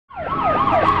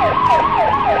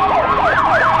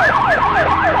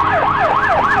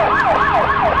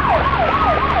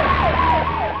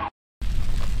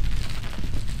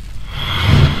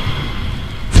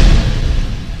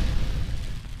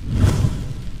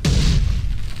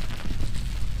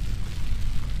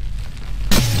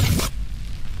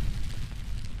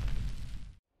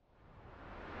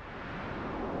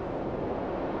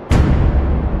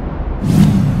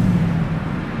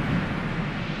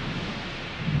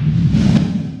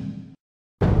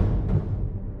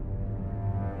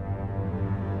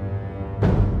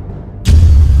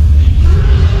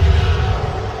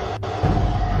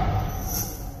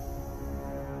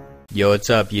Yo, what's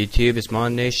up YouTube? It's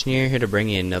Mon Nation here to bring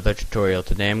you another tutorial.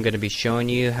 Today I'm going to be showing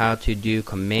you how to do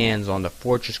commands on the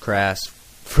FortressCraft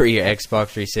for your Xbox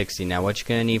 360. Now what you're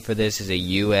going to need for this is a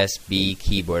USB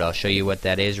keyboard. I'll show you what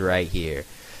that is right here.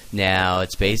 Now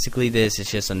it's basically this,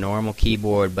 it's just a normal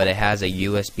keyboard, but it has a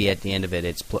USB at the end of it.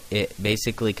 It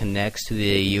basically connects to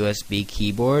the USB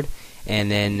keyboard,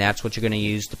 and then that's what you're going to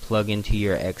use to plug into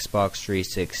your Xbox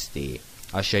 360.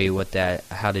 I'll show you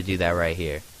how to do that right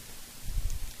here.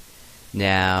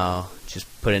 Now, just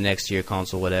put it next to your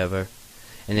console, whatever.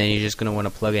 And then you're just going to want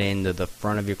to plug it into the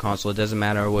front of your console. It doesn't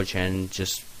matter which end,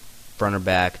 just front or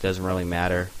back, it doesn't really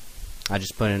matter. I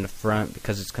just put it in the front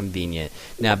because it's convenient.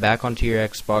 Now, back onto your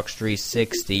Xbox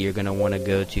 360, you're going to want to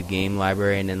go to Game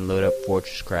Library and then load up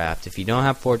FortressCraft. If you don't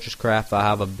have FortressCraft, I'll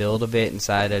have a build of it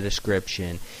inside the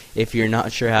description. If you're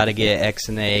not sure how to get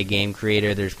XNA Game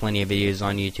Creator, there's plenty of videos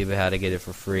on YouTube of how to get it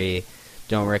for free.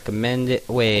 Don't recommend it.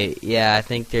 Wait, yeah, I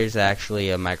think there's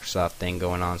actually a Microsoft thing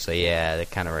going on, so yeah, they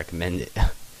kind of recommend it.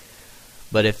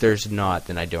 But if there's not,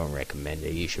 then I don't recommend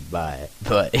it. You should buy it.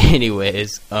 But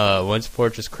anyways, once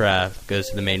FortressCraft goes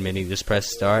to the main menu, just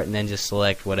press start and then just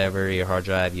select whatever, your hard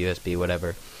drive, USB,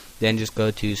 whatever. Then just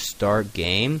go to start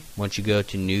game. Once you go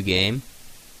to new game,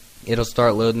 it'll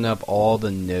start loading up all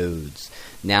the nodes.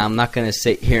 Now, I'm not going to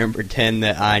sit here and pretend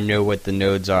that I know what the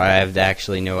nodes are. I have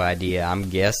actually no idea. I'm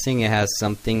guessing it has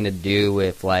something to do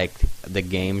with, like, the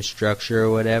game structure or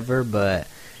whatever, but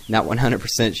not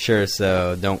 100% sure,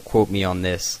 so don't quote me on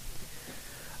this.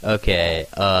 Okay,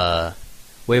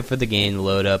 wait for the game to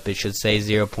load up. It should say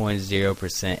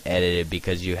 0.0% edited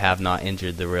because you have not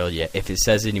entered the reel yet. If it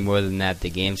says any more than that, the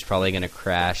game's probably going to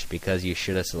crash because you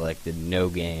should have selected no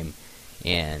game,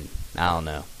 and I don't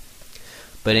know.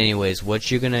 But anyways, what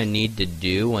you're going to need to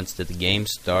do once the game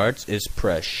starts is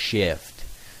press shift.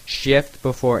 Shift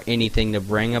before anything to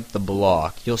bring up the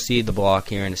block. You'll see the block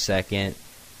here in a second.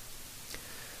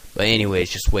 But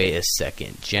anyways, just wait a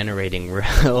second. Generating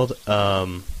railed.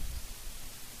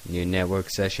 New network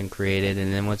session created.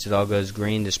 And then once it all goes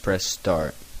green, just press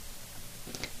start.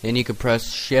 Then you can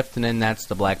press shift, and then that's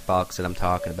the black box that I'm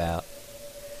talking about.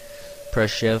 Press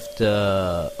shift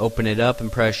to open it up, and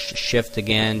press shift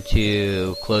again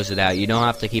to close it out. You don't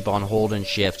have to keep on holding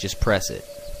shift, just press it,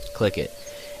 click it.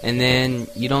 And then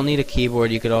you don't need a keyboard.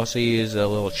 You could also use a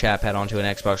little chat pad onto an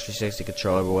Xbox 360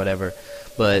 controller or whatever.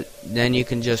 But then you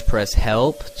can just press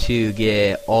help to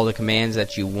get all the commands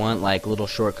that you want, like little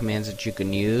short commands that you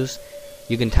can use.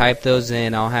 You can type those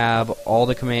in. I'll have all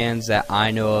the commands that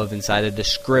I know of inside the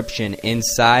description.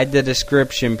 Inside the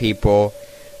description, people.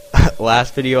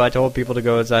 Last video I told people to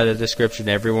go inside the description.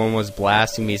 Everyone was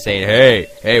blasting me saying,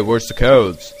 hey, where's the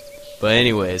codes? But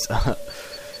anyways,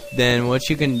 then what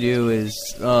you can do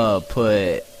is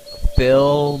put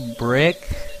fill brick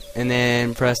and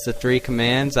then press the 3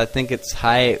 commands. I think it's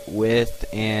height, width,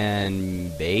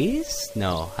 and base?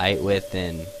 No, height, width,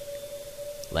 and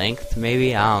length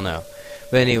maybe? I don't know.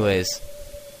 But anyways,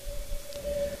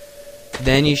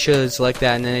 then you should select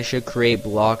that, and then it should create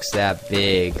blocks that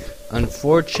big.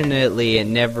 Unfortunately,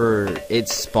 it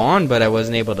spawned, but I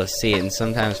wasn't able to see it, and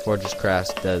sometimes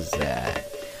FortressCraft does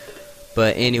that.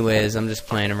 But anyways, I'm just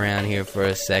playing around here for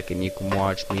a second. You can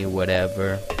watch me,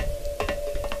 whatever.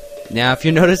 Now, if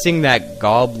you're noticing that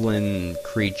goblin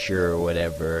creature or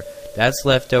whatever, that's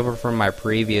left over from my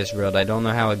previous build. I don't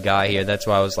know how it got here. That's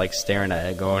why I was like staring at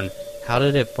it going, how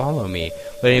did it follow me?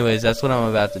 But anyways, that's what I'm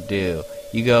about to do.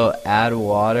 You go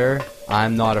Addwater,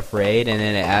 I'm not afraid, and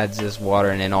then it adds this water,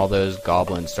 and then all those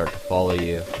goblins start to follow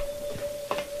you.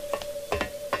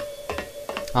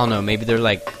 I don't know, maybe they're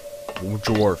like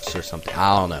dwarfs or something.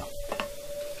 I don't know.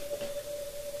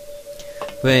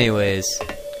 But anyways,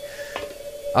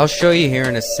 I'll show you here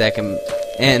in a second.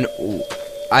 And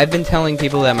I've been telling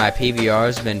people that my PVR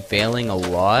has been failing a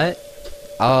lot.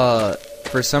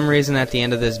 For some reason at the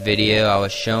end of this video I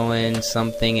was showing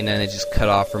something and then it just cut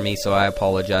off for me, so I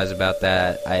apologize about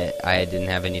that. I didn't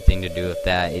have anything to do with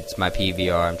that. It's my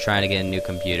PVR. I'm trying to get a new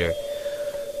computer.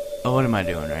 Oh, what am I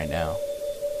doing right now?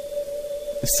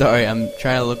 Sorry, I'm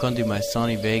trying to look onto my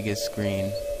Sony Vegas screen.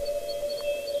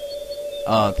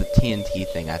 Oh, the TNT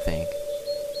thing, I think.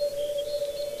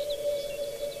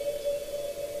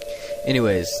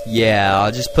 Anyways, yeah,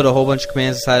 I'll just put a whole bunch of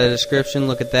commands inside the description.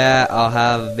 Look at that. I'll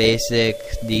have basic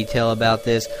detail about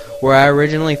this. Where I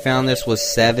originally found this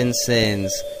was 7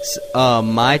 Sins.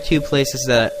 My 3 places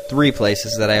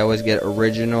that I always get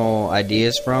original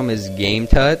ideas from is Game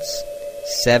Tuts,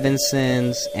 7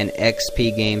 Sins, and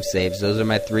XP Game Saves. Those are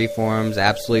my 3 forums. I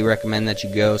absolutely recommend that you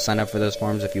go sign up for those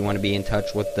forums if you want to be in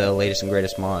touch with the latest and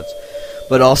greatest mods.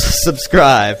 But also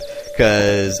subscribe,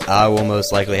 because I will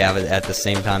most likely have it at the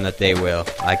same time that they will.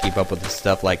 I keep up with this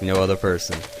stuff like no other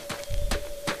person.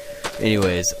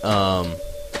 Anyways, I'm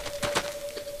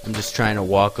just trying to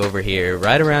walk over here.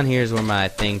 Right around here is where my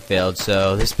thing failed.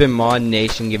 So this has been Mod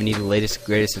Nation, giving you the latest and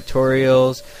greatest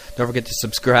tutorials. Don't forget to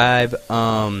subscribe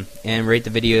and rate the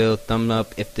video, thumb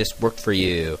up if this worked for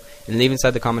you. And leave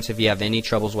inside the comments if you have any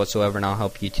troubles whatsoever, and I'll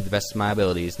help you to the best of my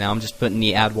abilities. Now I'm just putting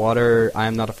the Addwater, I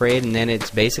am not afraid, and then it's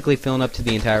basically filling up to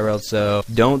the entire world. So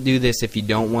don't do this if you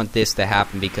don't want this to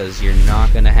happen, because you're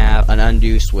not going to have an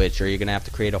undo switch, or you're going to have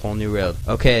to create a whole new road.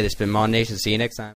 Okay, this has been Mod Nation. See you next time.